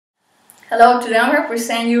Hello, today I'm going to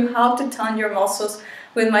present you how to tone your muscles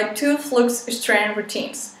with my 2 flux strength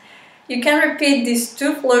routines. You can repeat these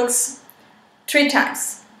 2 flux 3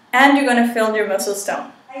 times and you're going to feel your muscles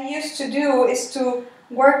tone. What I used to do is to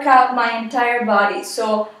work out my entire body.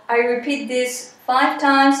 So I repeat this 5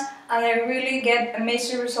 times and I really get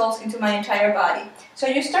amazing results into my entire body. So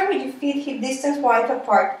you start with your feet hip distance wide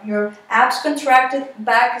apart, your abs contracted,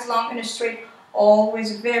 back is long and straight,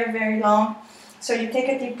 always very, very long. So you take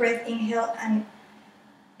a deep breath, inhale and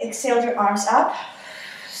exhale your arms up.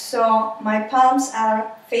 So my palms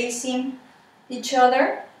are facing each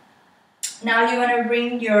other. Now you want to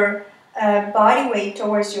bring your body weight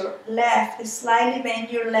towards your left, slightly bend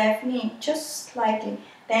your left knee, just slightly.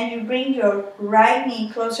 Then you bring your right knee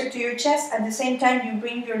closer to your chest. At the same time you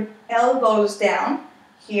bring your elbows down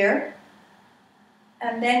here.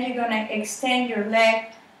 And then you're going to extend your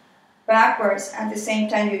leg backwards. At the same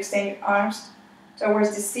time you extend your arms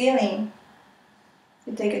towards the ceiling.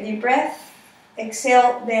 You take a deep breath,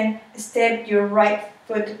 exhale, then step your right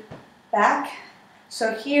foot back.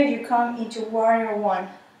 So here you come into warrior one.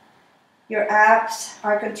 Your abs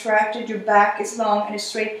are contracted, your back is long and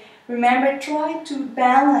straight. Remember, try to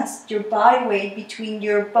balance your body weight between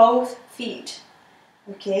your both feet.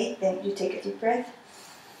 Okay, then you take a deep breath.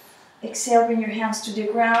 Exhale, bring your hands to the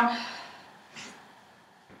ground.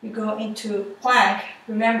 You go into plank.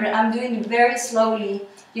 Remember, I'm doing it very slowly.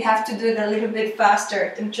 You have to do it a little bit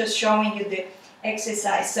faster. I'm just showing you the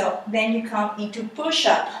exercise. So then you come into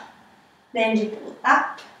push-up. Then you pull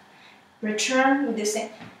up, return with the same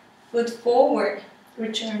foot forward,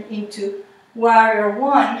 return into warrior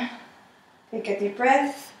one. Take a deep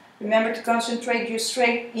breath. Remember to concentrate your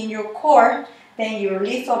strength in your core. Then you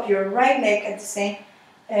lift up your right leg at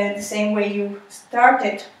the same way you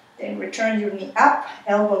started. Then return your knee up,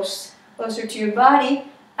 elbows closer to your body,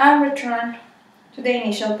 and return to the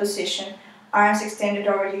initial position. Arms extended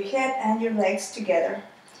over your head and your legs together.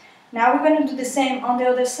 Now we're going to do the same on the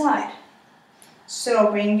other side.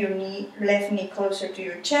 So bring your left knee closer to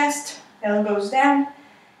your chest, elbows down.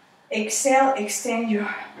 Exhale, extend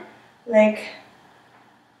your leg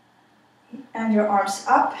and your arms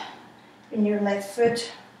up. Bring your left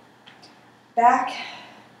foot back,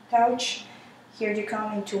 touch. Here you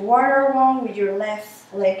come into warrior one with your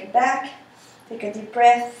left leg back. Take a deep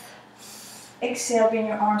breath. Exhale, bring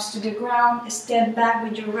your arms to the ground. Step back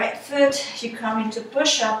with your right foot. You come into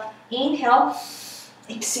push-up. Inhale.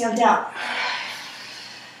 Exhale down.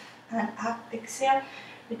 And up. Exhale.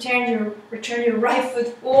 Return your right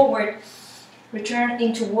foot forward. Return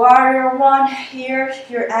into warrior one. Here,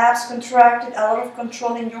 your abs contracted. A lot of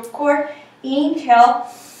control in your core. Inhale.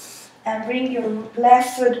 And bring your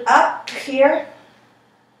left foot up here.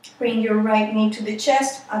 Bring your right knee to the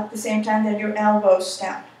chest at the same time that your elbows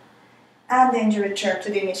down. And then you return to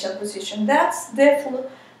the initial position. That's the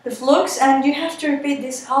flux, and you have to repeat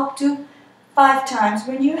this up to 5 times.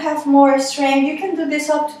 When you have more strength, you can do this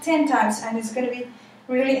up to 10 times, and it's going to be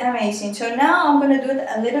really amazing. So now I'm going to do it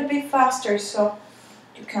a little bit faster, so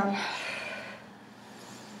you can...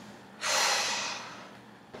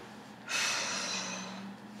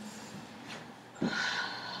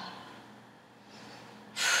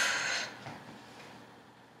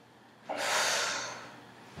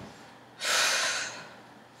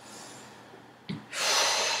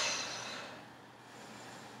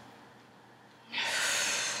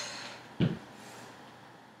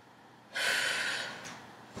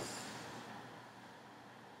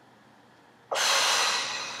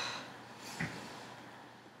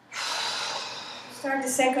 Start the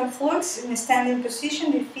second flux in a standing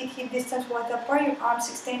position, your feet hip distance wide apart, your arms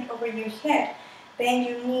extend over your head. Bend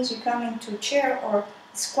your knees, you come into chair or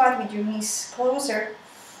squat with your knees closer.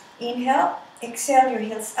 Inhale, exhale, your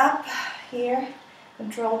heels up here.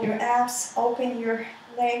 Control your abs, open your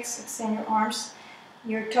legs, extend your arms,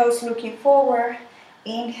 your toes looking forward.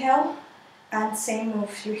 Inhale, and same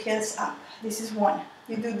move, your heels up. This is 1.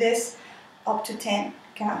 You do this up to 10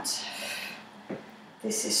 counts.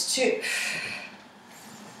 This is 2.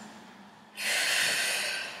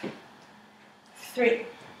 3,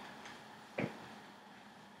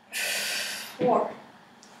 4,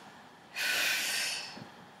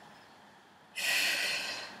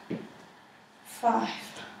 5,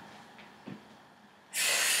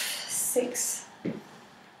 6,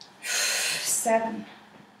 7,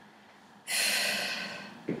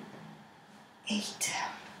 8,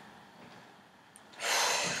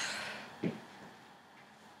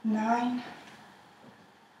 9,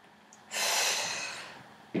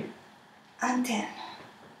 and 10.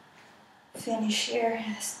 Finish here.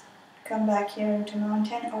 Come back here into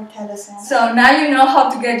mountain or tadasana. So now you know how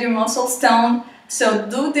to get your muscles toned. So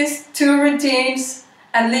do these 2 routines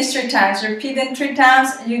at least 3 times. Repeat them 3 times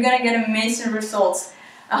and you're gonna get amazing results.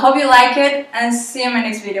 I hope you like it and see you in my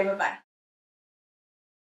next video. Bye bye.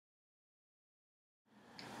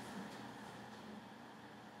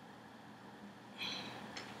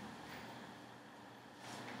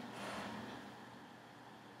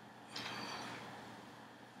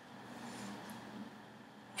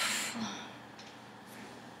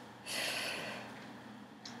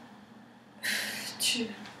 Two.